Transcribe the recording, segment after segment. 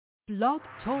Blog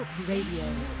Talk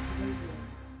Radio.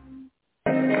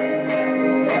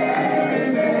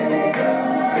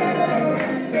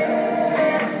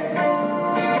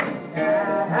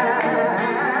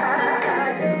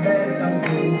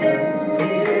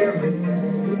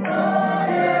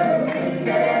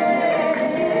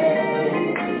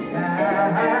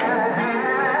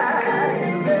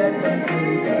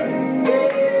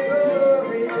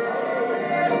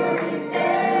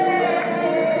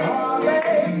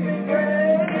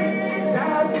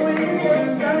 We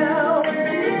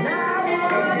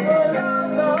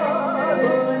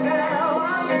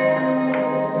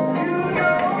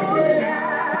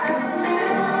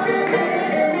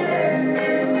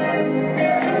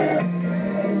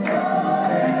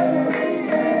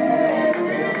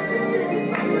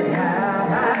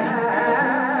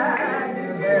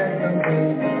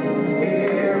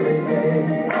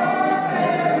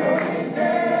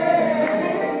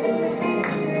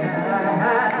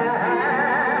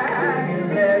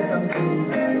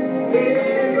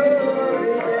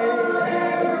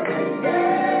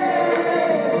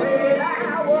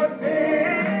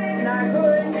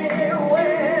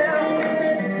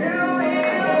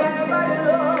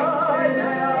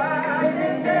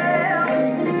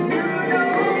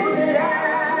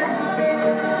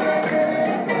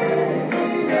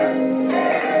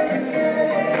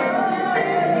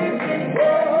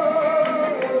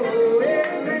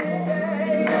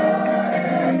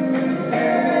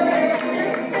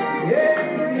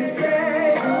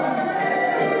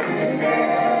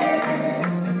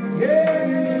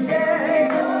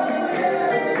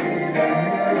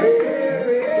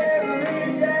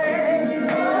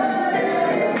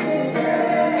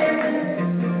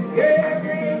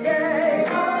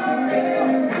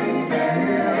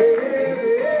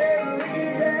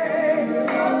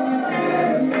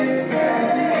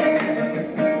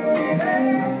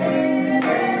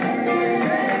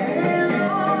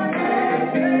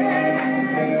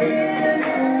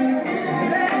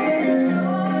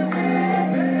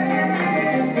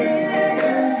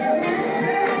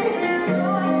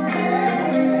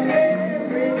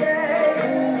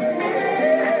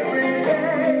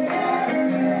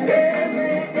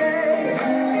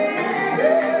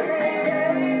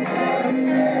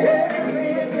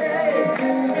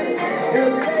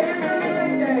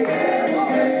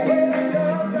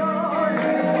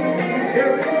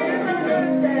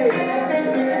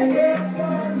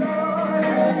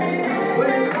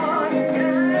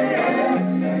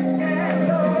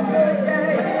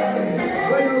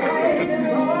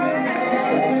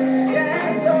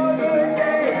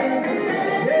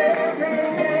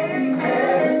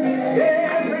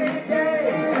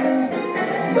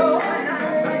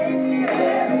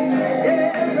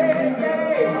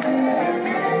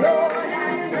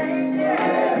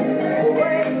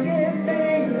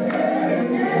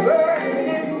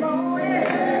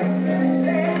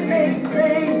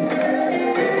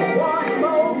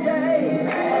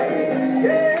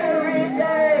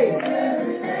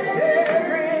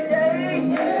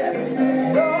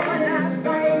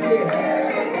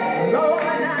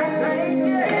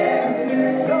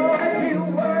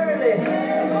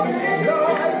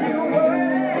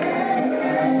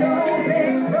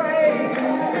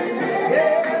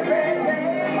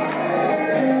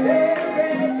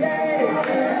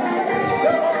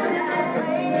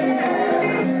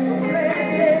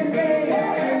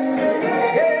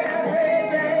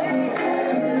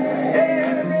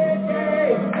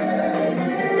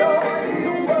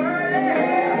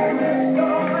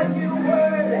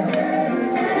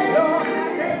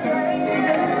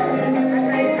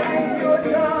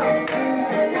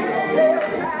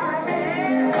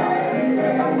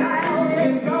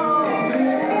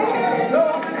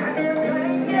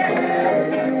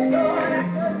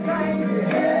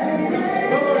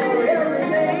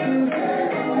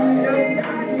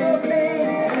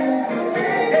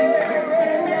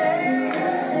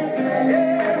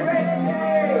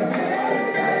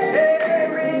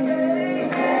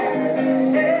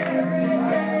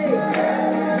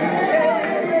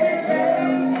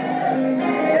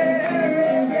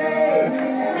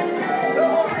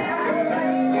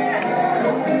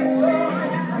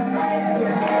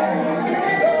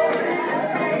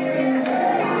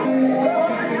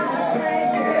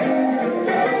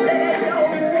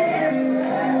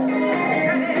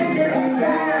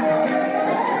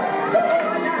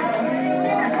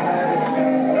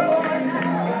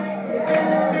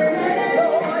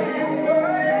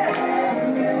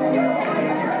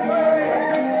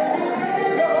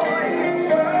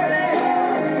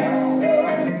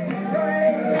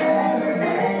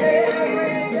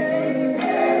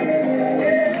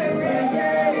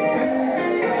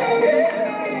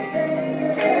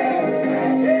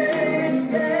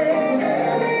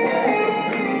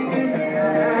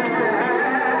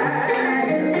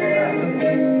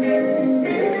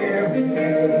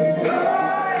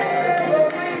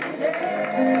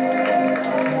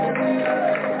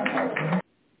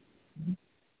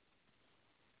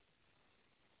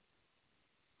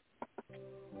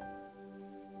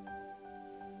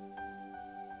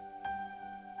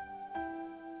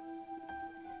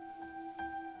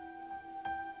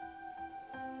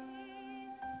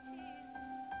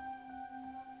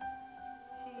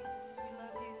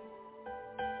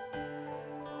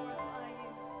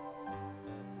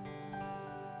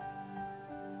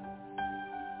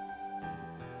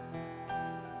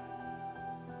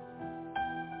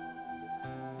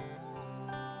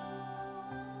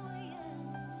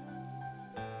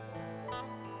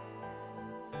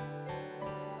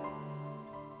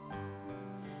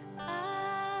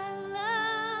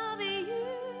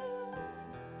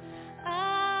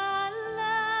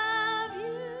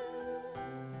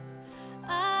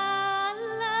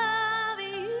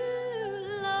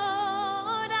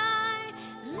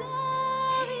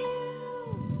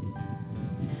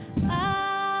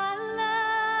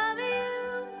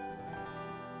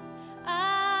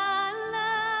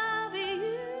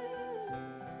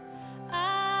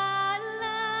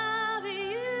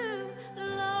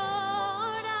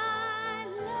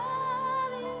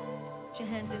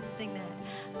just sing that.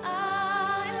 I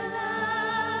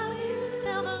love you.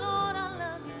 Tell the Lord I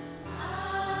love you. I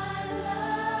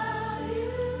love you.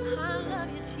 I love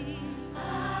you, Jesus. I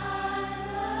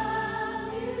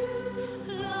love you.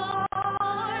 Lord,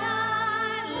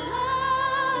 I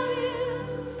love you.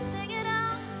 Sing it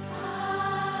out. I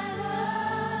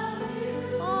love you.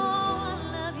 Oh, I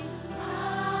love you. I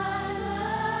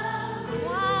love you.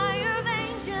 Choir of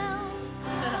angels.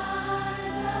 I love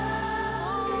you.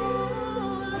 Oh,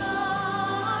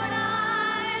 Lord, I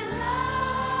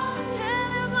love you. Tell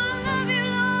him I love you,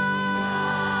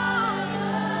 Lord.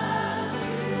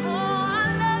 Oh, I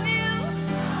love you.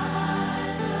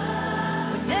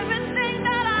 With everything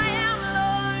that I am,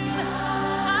 Lord.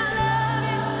 I love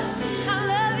you. I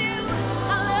love you.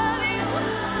 I love you.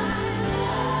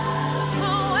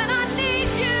 Oh, and I need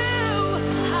you.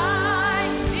 I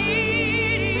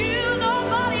need you.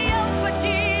 Nobody else but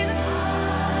Jesus.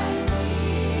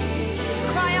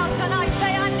 Cry out tonight.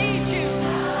 Say, I need you.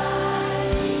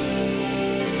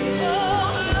 Oh,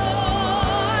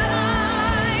 Lord,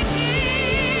 I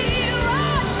need you. I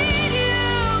need you.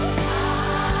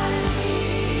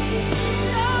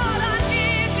 Lord, I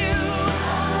need you.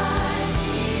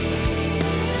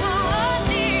 I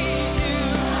need you.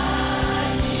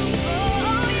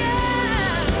 Oh,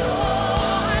 yeah.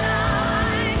 Lord,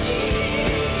 I need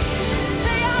you.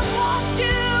 Say, I want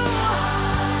you.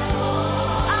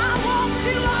 I want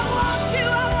you. I want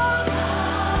you.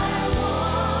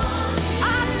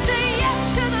 I say yes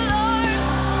to the Lord.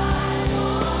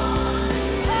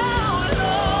 Oh,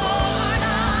 Lord,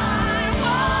 I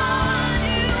want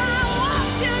you. I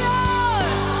want you,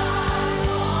 Lord.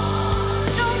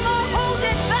 No more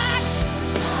holding back.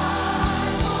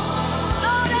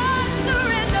 Lord, I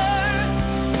surrender.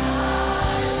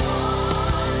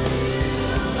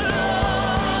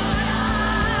 Lord,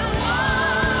 I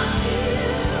want you.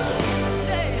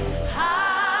 Say, I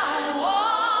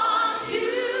want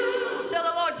you. Tell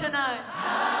the Lord tonight. I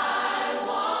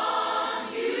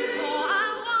want you. Oh, I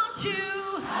want you.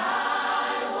 I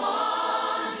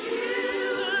want you.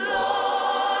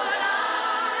 Lord,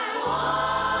 I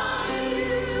want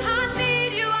you. I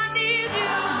need you. I need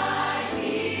you.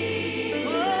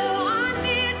 Oh, I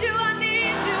need you. I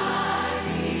need you.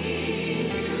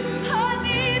 I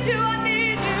need you. I need you. I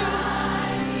need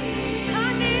you.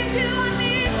 I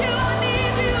need you. I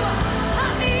need you.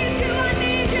 I need you. I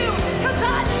need you. 'Cause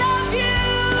I love you.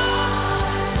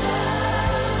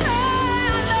 Hey,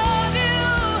 I love you.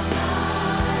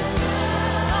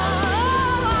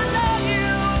 Oh, I love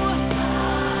you.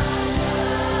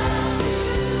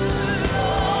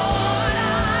 Lord,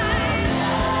 I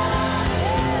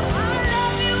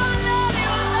love you. I love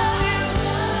you.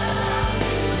 I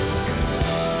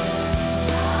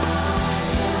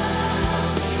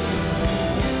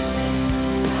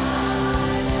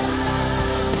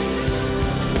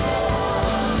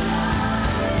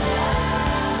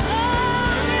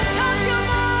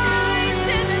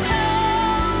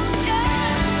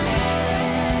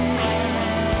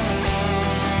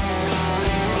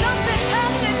Something's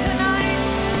happening tonight.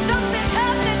 Something's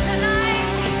happening tonight.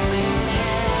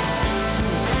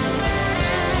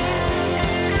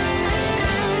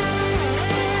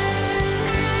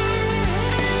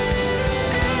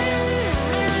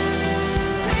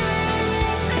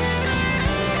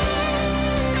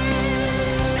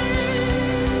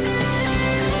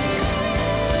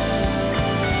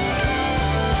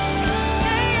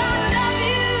 Say, I love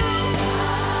you.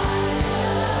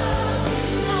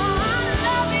 Oh, I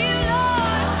love you,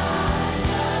 Lord.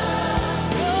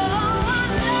 Oh, I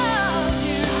love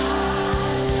you.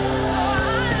 Oh,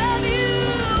 I love you.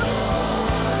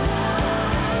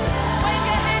 Wave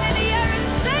your hand in the air and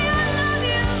say, I love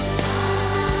you.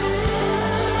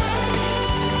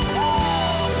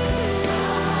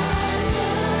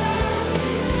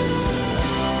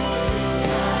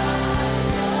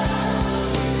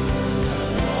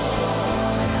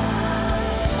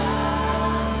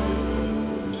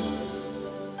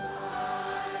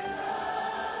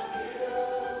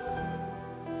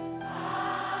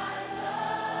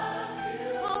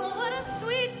 Oh, what a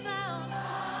sweet sound.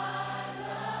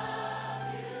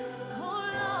 Oh,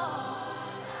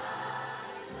 Lord.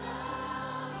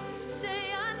 Say,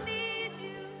 I need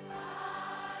you.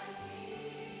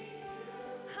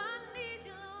 I need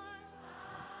you, Lord.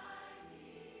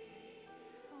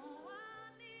 Oh, I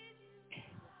need you.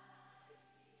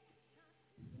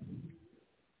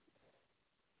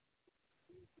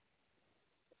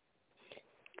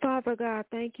 Father God,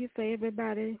 thank you for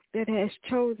everybody that has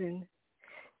chosen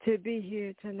to be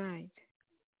here tonight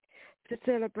to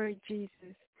celebrate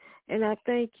Jesus. And I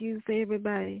thank you for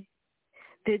everybody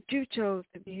that you chose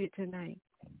to be here tonight.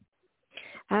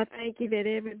 I thank you that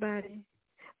everybody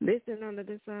listening under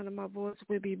the sound of my voice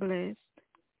will be blessed.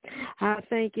 I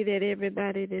thank you that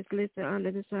everybody that's listening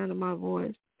under the sound of my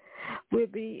voice will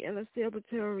be in a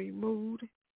celebratory mood,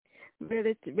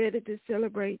 ready to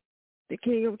celebrate the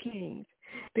King of Kings,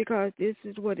 because this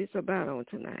is what it's about on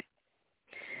tonight.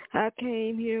 I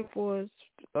came here for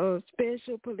a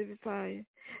special Prolific Fire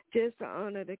just to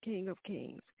honor the King of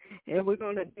Kings, and we're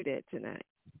going to do that tonight.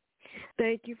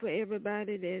 Thank you for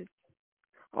everybody that's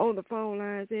on the phone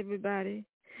lines, everybody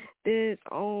that's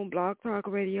on Blog Talk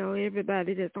Radio,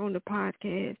 everybody that's on the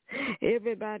podcast,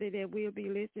 everybody that will be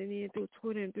listening in through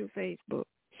Twitter and through Facebook,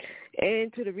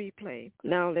 and to the replay.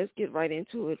 Now let's get right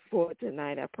into it for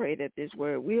tonight. I pray that this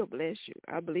word will bless you.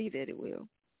 I believe that it will.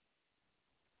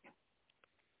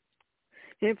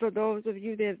 And for those of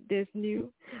you that's new,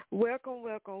 welcome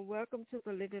to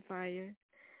Prolific Fire.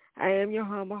 I am your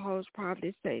humble host,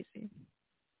 Prophet Stacy.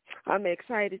 I'm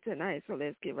excited tonight, so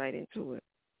let's get right into it.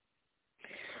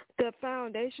 The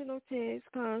foundational text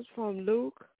comes from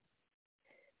Luke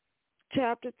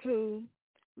chapter 2,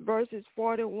 verses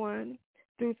 41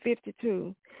 through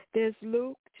 52. There's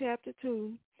Luke chapter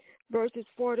 2, verses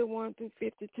 41 through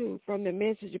 52 from the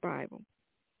Message Bible.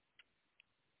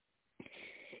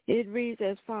 It reads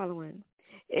as following.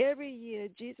 Every year,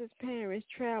 Jesus' parents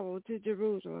traveled to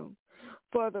Jerusalem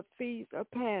for the feast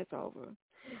of Passover.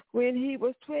 When he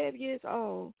was 12 years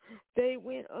old, they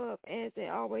went up as they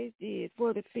always did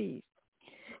for the feast.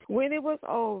 When it was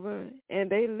over and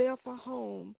they left for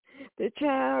home, the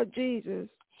child Jesus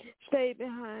stayed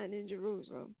behind in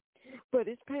Jerusalem, but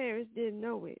his parents didn't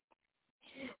know it.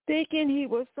 Thinking he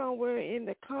was somewhere in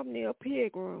the company of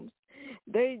pilgrims,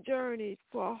 they journeyed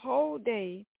for a whole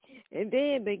day and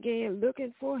then began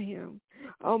looking for him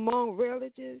among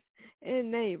relatives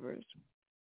and neighbors.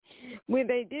 When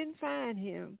they didn't find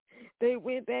him, they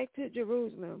went back to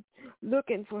Jerusalem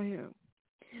looking for him.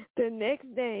 The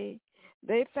next day,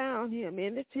 they found him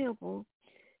in the temple,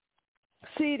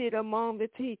 seated among the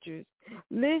teachers,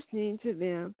 listening to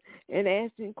them and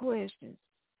asking questions.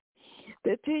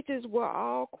 The teachers were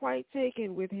all quite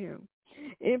taken with him,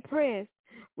 impressed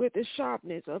with the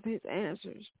sharpness of his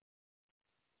answers.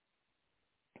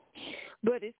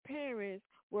 But his parents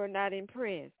were not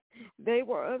impressed. They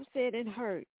were upset and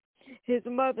hurt. His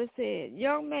mother said,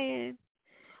 "Young man,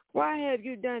 why have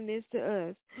you done this to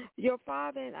us? Your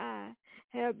father and I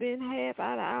have been half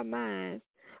out of our minds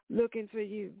looking for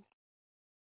you."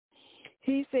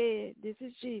 He said, this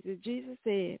is Jesus. Jesus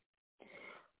said,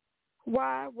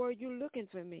 "Why were you looking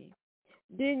for me?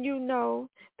 Didn't you know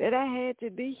that I had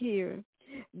to be here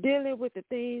dealing with the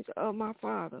things of my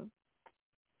Father?"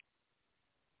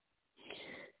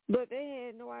 But they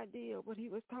had no idea what he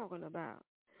was talking about.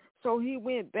 So he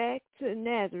went back to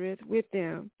Nazareth with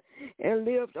them and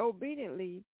lived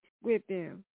obediently with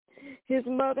them. His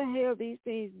mother held these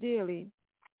things dearly,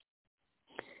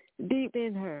 deep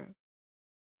in her.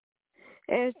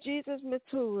 As Jesus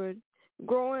matured,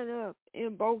 growing up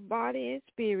in both body and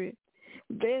spirit,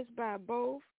 blessed by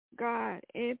both God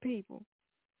and people.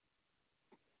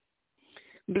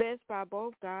 Blessed by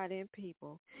both God and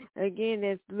people. Again,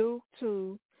 that's Luke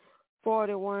 2,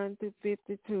 41 through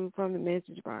 52 from the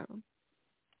Message Bible.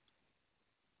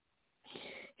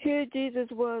 Here Jesus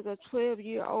was a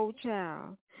 12-year-old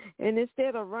child, and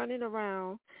instead of running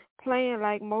around playing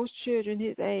like most children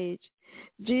his age,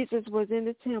 Jesus was in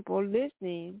the temple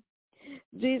listening.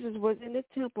 Jesus was in the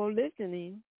temple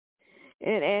listening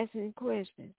and asking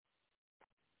questions.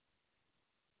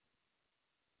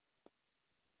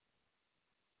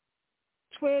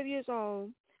 "12 years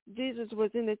old, Jesus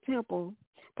was in the temple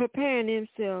preparing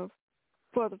himself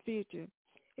for the future.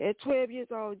 At 12 years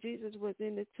old, Jesus was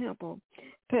in the temple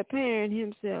preparing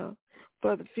himself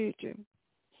for the future."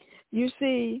 You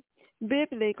see,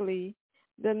 biblically,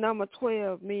 the number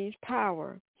 12 means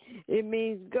power. It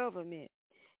means government.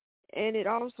 And it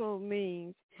also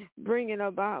means bringing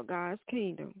about God's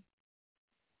kingdom.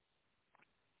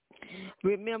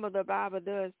 Remember, the Bible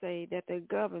does say that the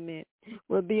government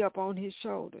will be upon his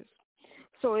shoulders.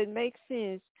 So it makes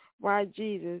sense why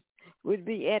Jesus would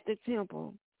be at the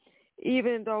temple,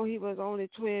 even though he was only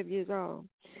 12 years old,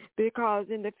 because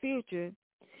in the future,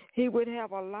 he would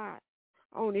have a lot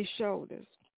on his shoulders.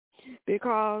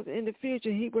 Because in the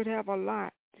future, he would have a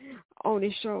lot on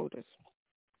his shoulders.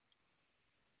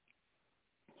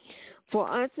 "For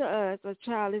unto us a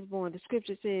child is born," the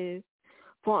scripture says,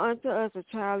 "For unto us a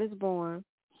child is born,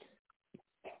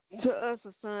 to us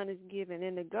a son is given,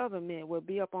 and the government will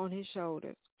be upon his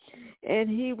shoulders. And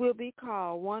he will be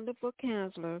called Wonderful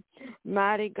Counselor,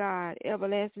 Mighty God,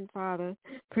 Everlasting Father,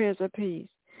 Prince of Peace."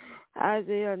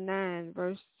 Isaiah 9,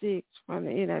 verse 6 from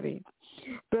the NIV.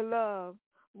 Beloved,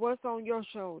 what's on your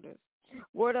shoulders?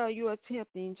 What are you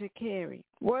attempting to carry?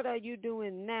 What are you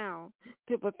doing now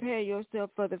to prepare yourself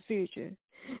for the future?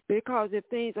 Because if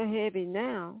things are heavy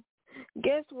now,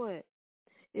 guess what?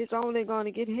 It's only going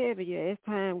to get heavier as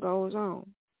time goes on.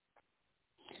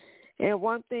 And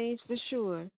one thing's for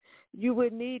sure, you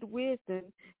would need wisdom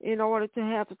in order to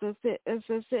have a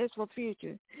successful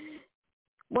future.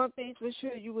 One thing's for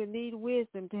sure, you will need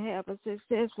wisdom to have a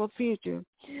successful future,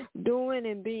 doing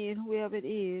and being whoever it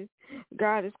is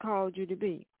God has called you to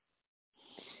be.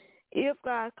 If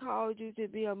God called you to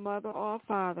be a mother or a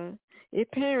father,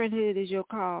 if parenthood is your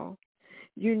call,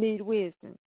 you need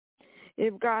wisdom.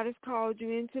 If God has called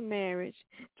you into marriage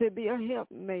to be a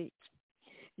helpmate,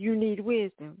 you need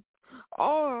wisdom.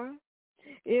 Or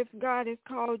if God has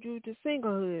called you to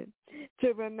singlehood,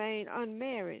 to remain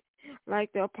unmarried,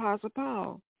 like the Apostle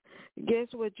Paul, guess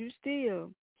what? You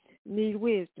still need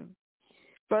wisdom.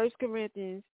 1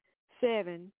 Corinthians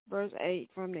 7, verse 8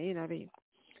 from the NIV.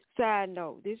 Side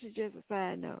note, this is just a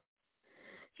side note.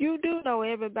 You do know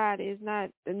everybody is not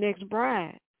the next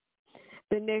bride,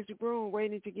 the next groom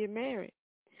waiting to get married.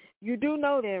 You do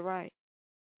know that, right?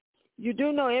 You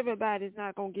do know everybody's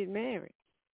not going to get married.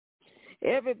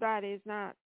 Everybody is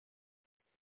not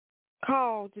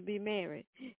called to be married.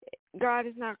 God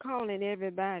is not calling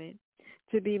everybody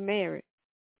to be married.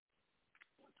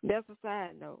 That's a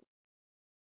side note.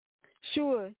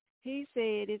 Sure, he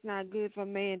said it's not good for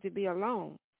man to be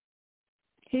alone.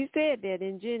 He said that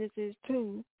in Genesis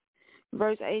 2,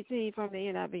 verse 18 from the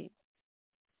NIV.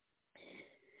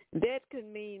 That could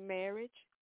mean marriage,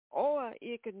 or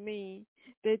it could mean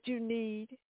that you need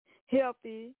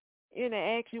healthy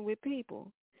interaction with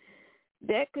people.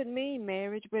 That could mean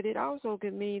marriage, but it also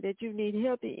could mean that you need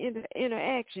healthy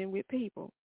interaction with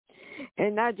people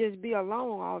and not just be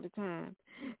alone all the time.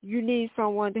 You need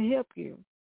someone to help you.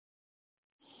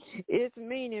 Its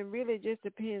meaning really just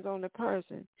depends on the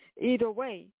person. Either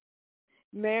way,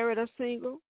 married or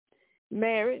single,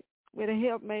 married with a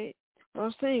helpmate,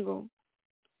 or single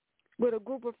with a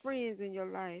group of friends in your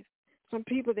life, some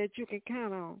people that you can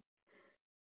count on,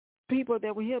 people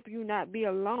that will help you not be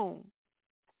alone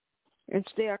and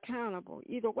stay accountable.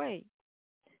 Either way,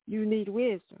 you need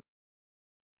wisdom.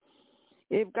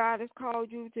 If God has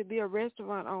called you to be a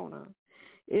restaurant owner,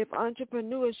 if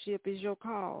entrepreneurship is your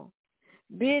call,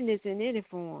 business in any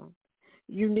form,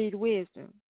 you need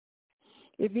wisdom.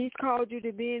 If he's called you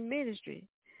to be in ministry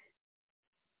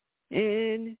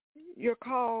and your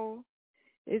call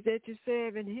is that you're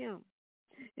serving him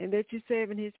and that you're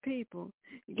serving his people,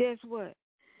 guess what?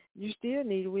 You still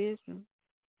need wisdom.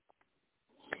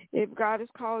 If God has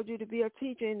called you to be a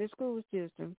teacher in the school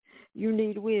system, you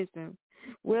need wisdom.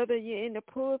 Whether you're in the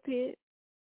pulpit,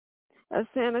 a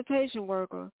sanitation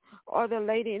worker, or the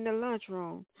lady in the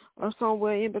lunchroom, or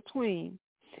somewhere in between,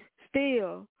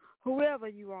 still, whoever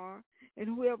you are and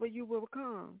whoever you will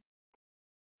become,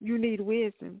 you need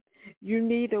wisdom. You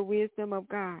need the wisdom of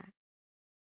God.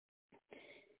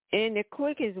 And the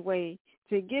quickest way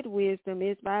to get wisdom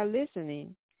is by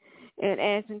listening and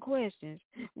asking questions,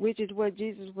 which is what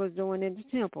Jesus was doing in the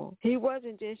temple. He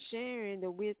wasn't just sharing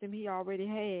the wisdom he already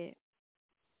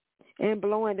had and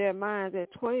blowing their minds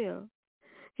at 12.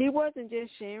 He wasn't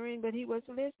just sharing, but he was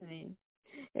listening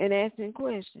and asking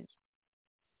questions.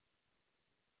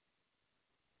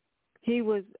 He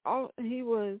was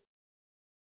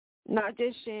not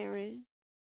just sharing.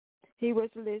 He was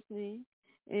listening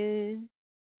and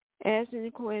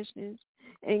asking questions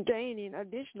and gaining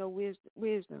additional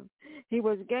wisdom. He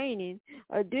was gaining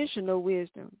additional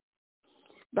wisdom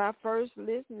by first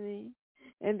listening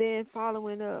and then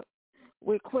following up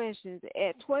with questions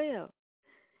at 12.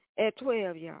 At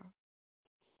 12, y'all.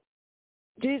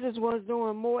 Jesus was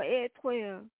doing more at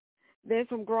 12 than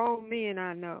some grown men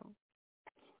I know.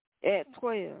 At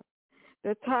 12.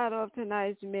 The title of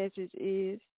tonight's message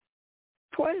is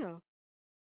 12.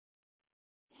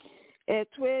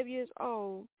 At 12 years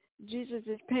old,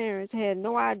 Jesus' parents had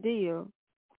no idea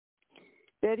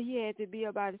that he had to be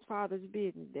about his father's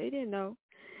business. They didn't know.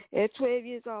 At 12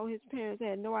 years old, his parents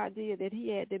had no idea that he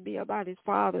had to be about his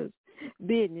father's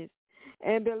business.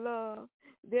 And beloved,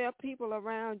 there are people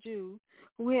around you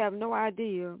who have no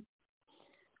idea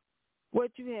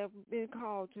what you have been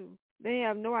called to. They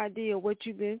have no idea what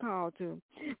you've been called to.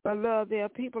 Beloved, there are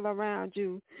people around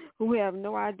you who have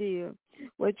no idea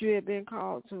what you have been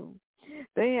called to.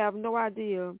 They have no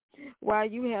idea why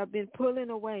you have been pulling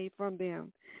away from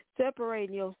them,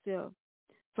 separating yourself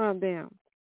from them.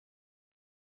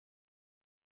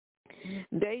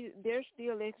 They're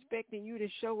still expecting you to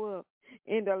show up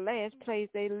in the last place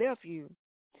they left you.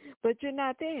 but you're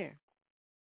not there.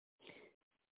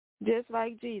 Just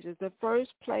like Jesus, the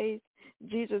first place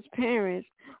Jesus' parents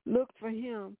looked for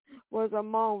him was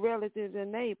among relatives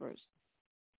and neighbors,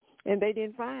 and they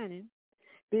didn't find him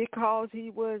because he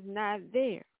was not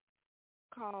there.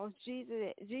 Because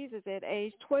Jesus at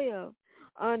age 12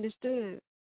 understood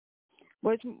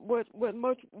what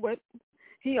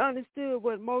he understood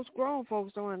what most grown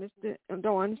folks don't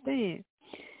understand.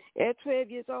 At 12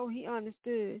 years old, he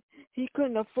understood he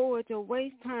couldn't afford to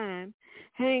waste time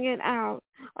hanging out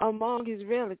among his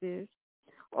relatives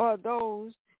or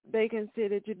those they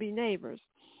considered to be neighbors.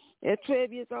 At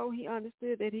 12 years old, he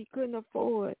understood that he couldn't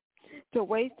afford to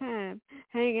waste time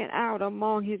hanging out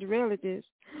among his relatives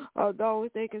or those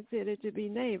they considered to be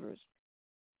neighbors.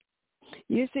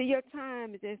 You see, your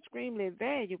time is extremely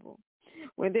valuable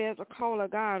when there's a call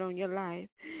of God on your life.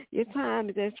 Your time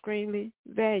is extremely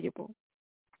valuable.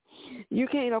 You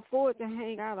can't afford to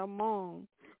hang out among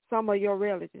some of your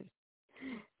relatives.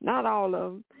 Not all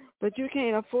of them, but you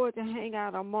can't afford to hang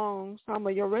out among some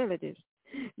of your relatives.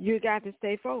 You got to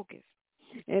stay focused,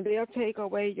 and they'll take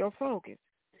away your focus.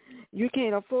 You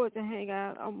can't afford to hang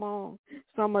out among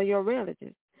some of your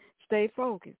relatives. Stay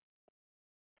focused.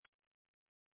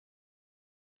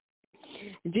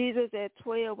 Jesus at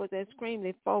 12 was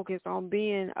extremely focused on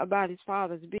being about his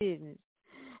Father's business.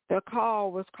 The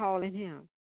call was calling him.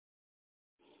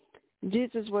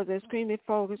 Jesus was extremely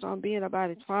focused on being about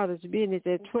his Father's business.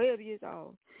 At 12 years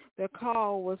old, the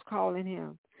call was calling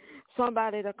him.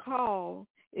 Somebody to call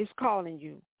is calling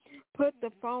you. Put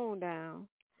the phone down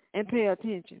and pay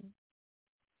attention.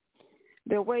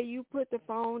 The way you put the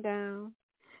phone down,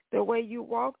 the way you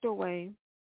walked away,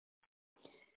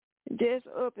 just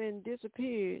up and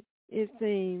disappeared, it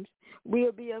seems,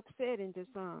 will be upsetting to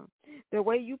some. The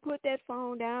way you put that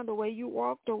phone down, the way you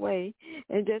walked away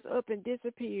and just up and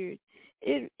disappeared,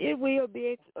 it will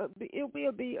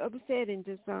be upsetting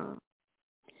to some.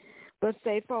 But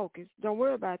stay focused. Don't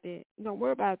worry about that. Don't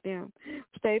worry about them.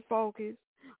 Stay focused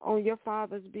on your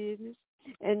Father's business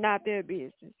and not their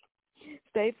business.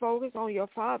 Stay focused on your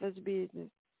Father's business,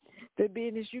 the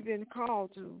business you've been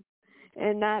called to,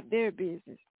 and not their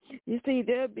business. You see,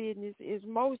 their business is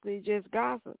mostly just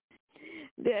gossip.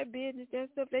 Their business, that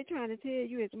stuff they're trying to tell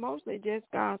you, is mostly just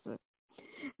gossip.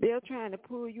 They're trying to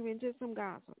pull you into some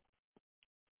gossip.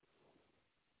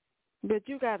 But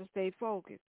you got to stay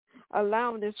focused.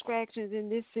 Allowing distractions in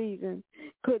this season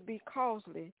could be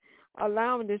costly.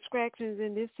 Allowing distractions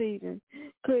in this season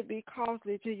could be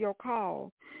costly to your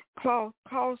call,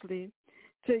 costly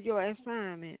to your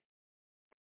assignment.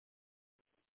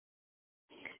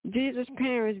 Jesus'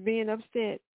 parents being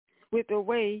upset with the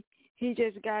way he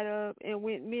just got up and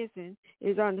went missing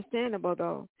is understandable,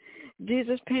 though.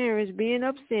 Jesus' parents being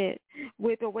upset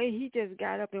with the way he just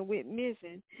got up and went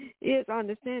missing is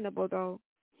understandable, though,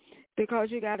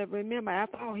 because you got to remember,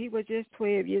 after all, he was just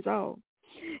 12 years old.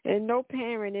 And no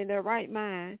parent in their right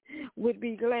mind would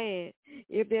be glad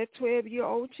if their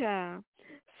 12-year-old child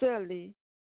suddenly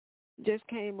just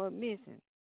came up missing.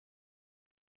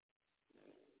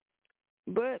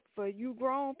 But for you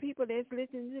grown people that's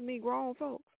listening to me, grown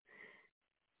folks,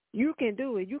 you can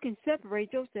do it. You can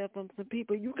separate yourself from some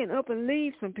people. You can up and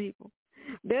leave some people.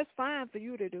 That's fine for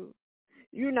you to do.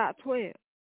 You're not 12.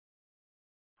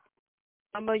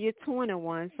 Some of you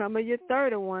 21, some of you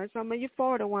 31, some of you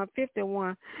 41,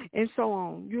 51, and so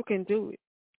on. You can do it.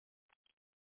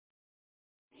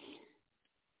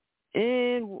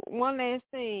 And one last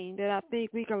thing that I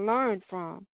think we can learn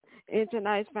from in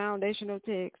tonight's foundational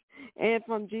text and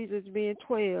from Jesus being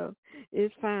 12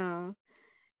 is found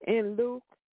in Luke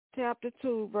chapter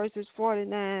 2, verses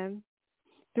 49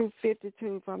 through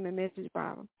 52 from the Message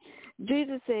Bible.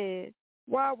 Jesus said,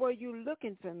 "Why were you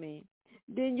looking for me?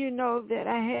 Didn't you know that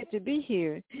I had to be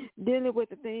here dealing with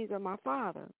the things of my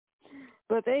Father?"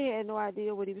 But they had no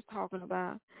idea what he was talking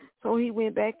about. So he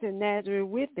went back to Nazareth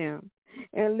with them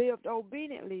and lived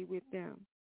obediently with them.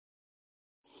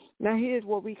 Now here's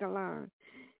what we can learn.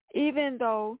 Even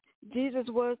though Jesus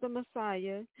was the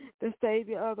Messiah, the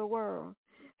Savior of the world,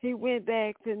 he went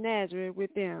back to Nazareth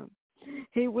with them.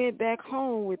 He went back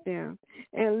home with them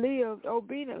and lived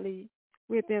obediently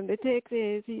with them. The text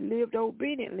says he lived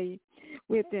obediently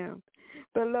with them.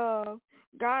 Beloved,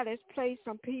 God has placed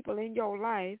some people in your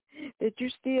life that you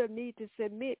still need to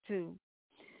submit to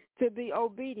be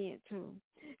obedient to.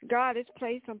 God has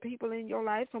placed some people in your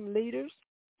life, some leaders,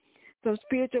 some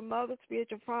spiritual mothers,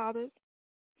 spiritual fathers,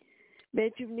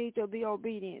 that you need to be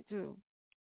obedient to.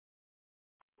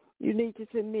 You need to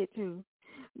submit to.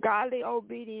 Godly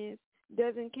obedience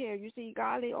doesn't care. You see,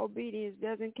 godly obedience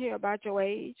doesn't care about your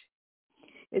age.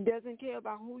 It doesn't care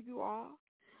about who you are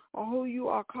or who you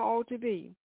are called to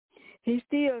be. He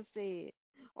still said,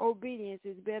 obedience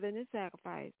is better than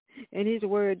sacrifice, and his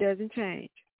word doesn't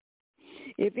change.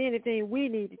 If anything, we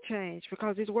need to change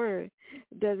because his word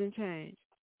doesn't change.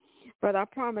 But I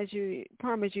promise you,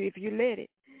 if you let it,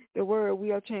 the word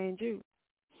will change you.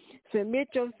 Submit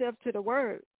yourself to the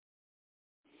word.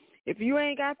 If you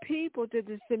ain't got people to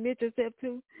submit yourself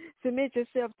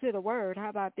to the word. How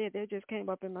about that? That just came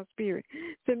up in my spirit.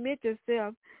 Submit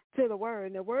yourself to the word,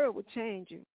 and the word will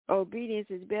change you. Obedience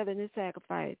is better than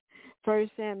sacrifice. 1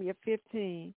 Samuel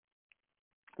 15,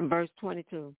 verse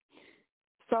 22.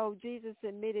 So Jesus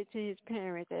submitted to his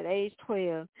parents at age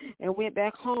 12 and went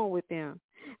back home with them.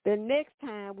 The next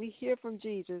time we hear from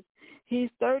Jesus, he's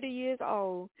 30 years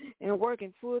old and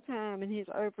working full-time in his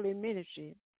earthly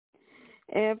ministry.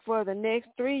 And for the next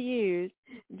 3 years,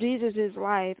 Jesus'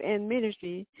 life and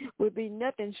ministry would be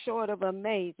nothing short of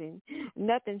amazing,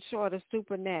 nothing short of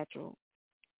supernatural.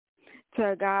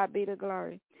 To God be the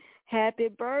glory. Happy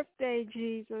birthday,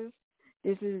 Jesus.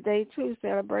 This is day 2,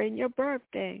 celebrating your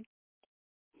birthday.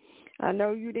 I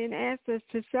know you didn't ask us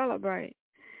to celebrate,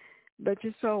 but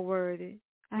you're so worthy.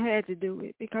 I had to do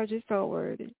it because you're so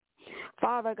worthy.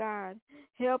 Father God,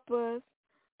 help us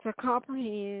to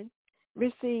comprehend,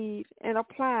 receive, and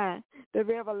apply the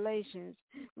revelations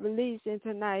released in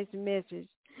tonight's message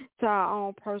to our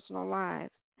own personal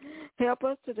lives. Help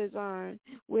us to discern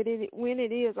when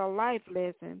it is a life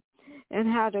lesson and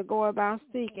how to go about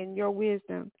seeking your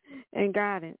wisdom and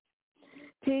guidance.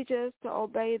 Teach us to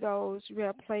obey those we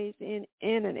are placed in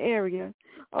an area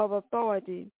of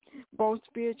authority, both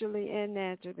spiritually and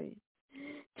naturally.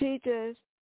 Teach us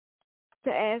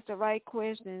to ask the right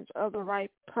questions of the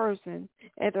right person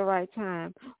at the right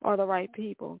time or the right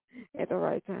people at the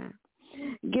right time.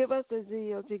 Give us the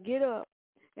zeal to get up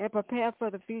and prepare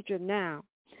for the future now.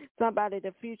 Somebody,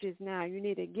 the future is now. You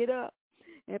need to get up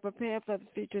and prepare for the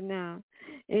future now.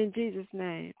 In Jesus'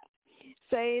 name.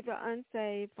 Save the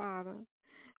unsaved, Father.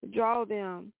 Draw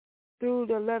them through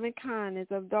the loving kindness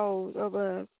of those of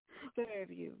us who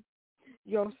serve you,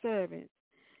 your servants.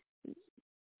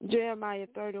 Jeremiah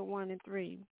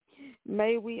 31:3.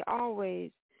 May we always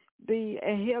be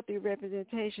a healthy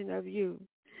representation of you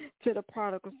to the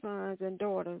prodigal sons and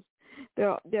daughters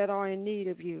that are in need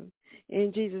of you.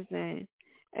 In Jesus' name,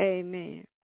 amen.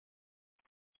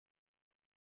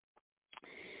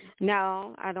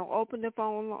 Now, I don't open the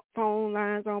phone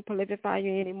lines on Prolific Fire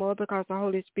anymore because the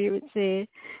Holy Spirit said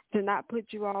to not put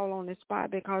you all on the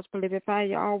spot because Prolific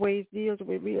Fire always deals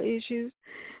with real issues.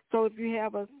 So if you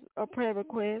have a prayer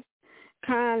request,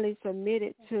 kindly submit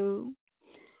it to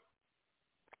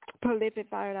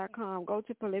prolificfire.com. Go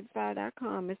to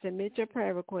prolificfire.com and submit your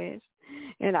prayer request,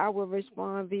 and I will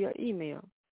respond via email.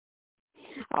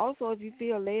 Also, if you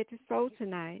feel led to sow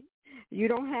tonight, you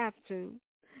don't have to.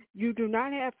 You do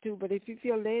not have to, but if you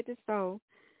feel led to sow,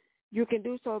 you can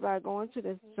do so by going to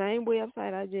the same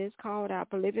website I just called out,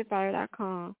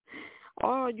 prolificfire.com,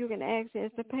 or you can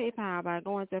access the PayPal by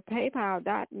going to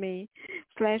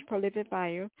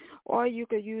paypal.me/prolificfire, or you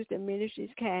could use the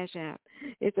ministry's cash app.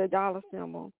 It's a dollar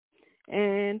symbol.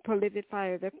 And Prolific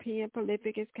Fire, the P in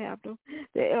Prolific is capital,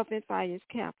 the F in Fire is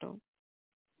capital.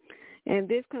 And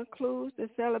this concludes the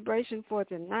celebration for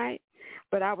tonight.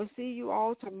 But I will see you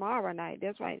all tomorrow night.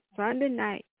 That's right, Sunday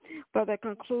night, for the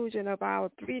conclusion of our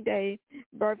 3-day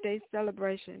birthday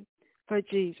celebration for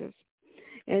Jesus.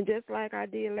 And just like I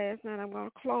did last night, I'm going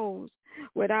to close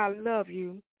with I Love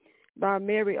You by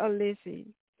Mary Alissi,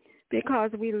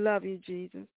 because we love you,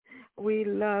 Jesus. We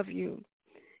love you.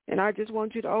 And I just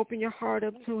want you to open your heart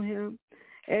up to him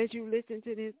as you listen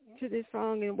to this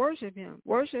song and worship him.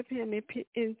 Worship him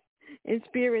in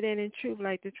spirit and in truth,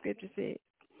 like the scripture says.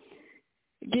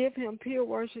 Give him pure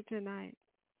worship tonight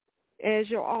as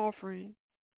your offering,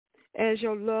 as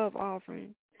your love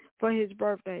offering for his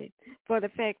birthday, for the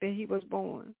fact that he was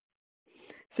born.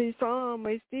 See, some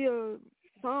may still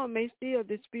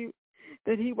dispute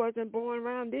that he wasn't born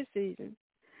around this season.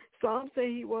 Some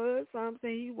say he was, some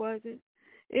say he wasn't.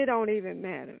 It don't even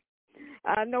matter.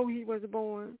 I know he was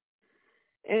born,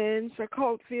 and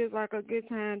Sukkot feels like a good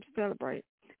time to celebrate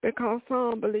because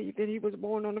some believe that he was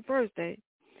born on the first day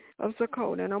of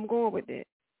Sukkot, and I'm going with it.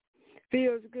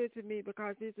 Feels good to me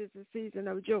because this is a season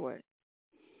of joy.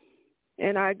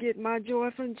 And I get my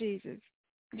joy from Jesus.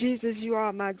 Jesus, you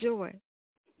are my joy.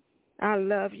 I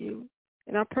love you.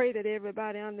 And I pray that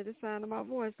everybody under the sound of my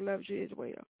voice loves you as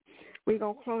well. We're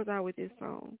going to close out with this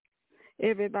song.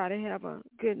 Everybody have a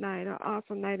good night, an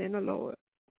awesome night in the Lord.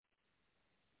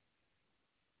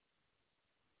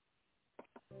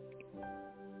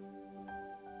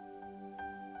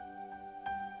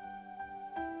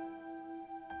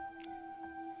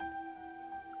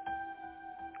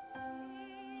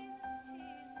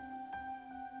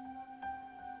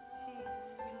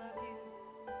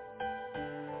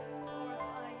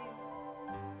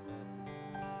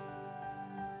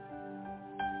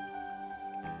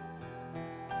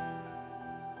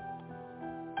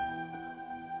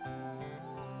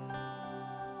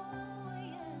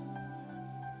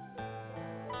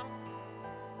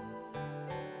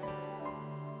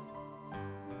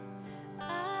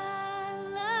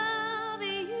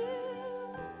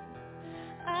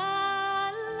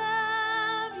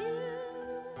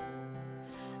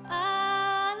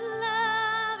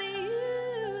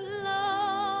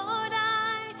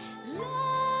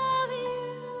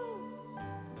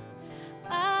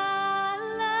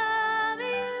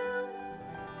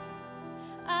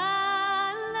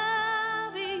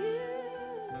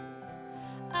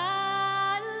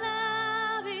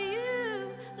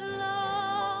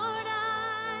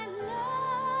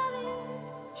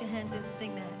 Let's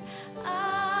sing that.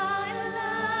 I love